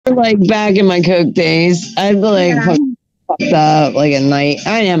Like back in my Coke days, I'd be like fucked up like at night.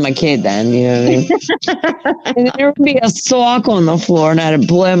 I didn't have my kid then, you know what I mean? And there would be a sock on the floor, and I'd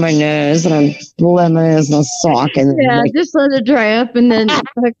blow my nose, and I'd blow my nose in a sock, and then, like, just let it dry up, and then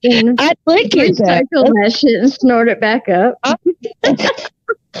fucking I'd lick it. Recycle that shit and snort it back up.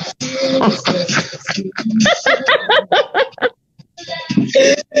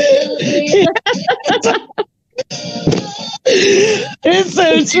 It's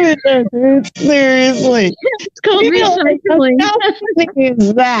so true, dude. Seriously. It's called recycling. How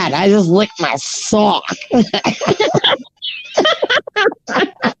is that? I just licked my sock. And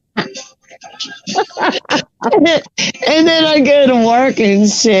then I go to work and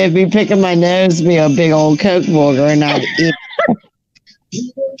shit, be picking my nose, be a big old Coke booger, and I'd eat.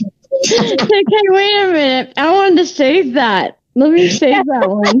 Okay, wait a minute. I wanted to save that. Let me save that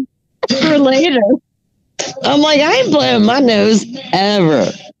one for later. I'm like, I ain't blowing my nose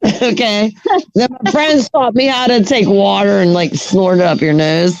ever. Okay. Then my friends taught me how to take water and like snort it up your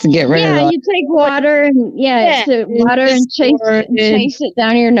nose to get rid of it. Yeah, you take water and water and chase it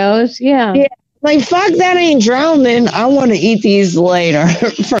down your nose. Yeah. Like, fuck that, ain't drowning. I want to eat these later.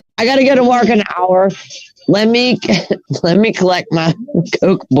 I got to go to work an hour. Let me collect my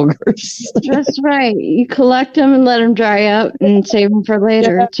Coke boogers. That's right. You collect them and let them dry out and save them for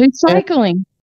later. It's recycling.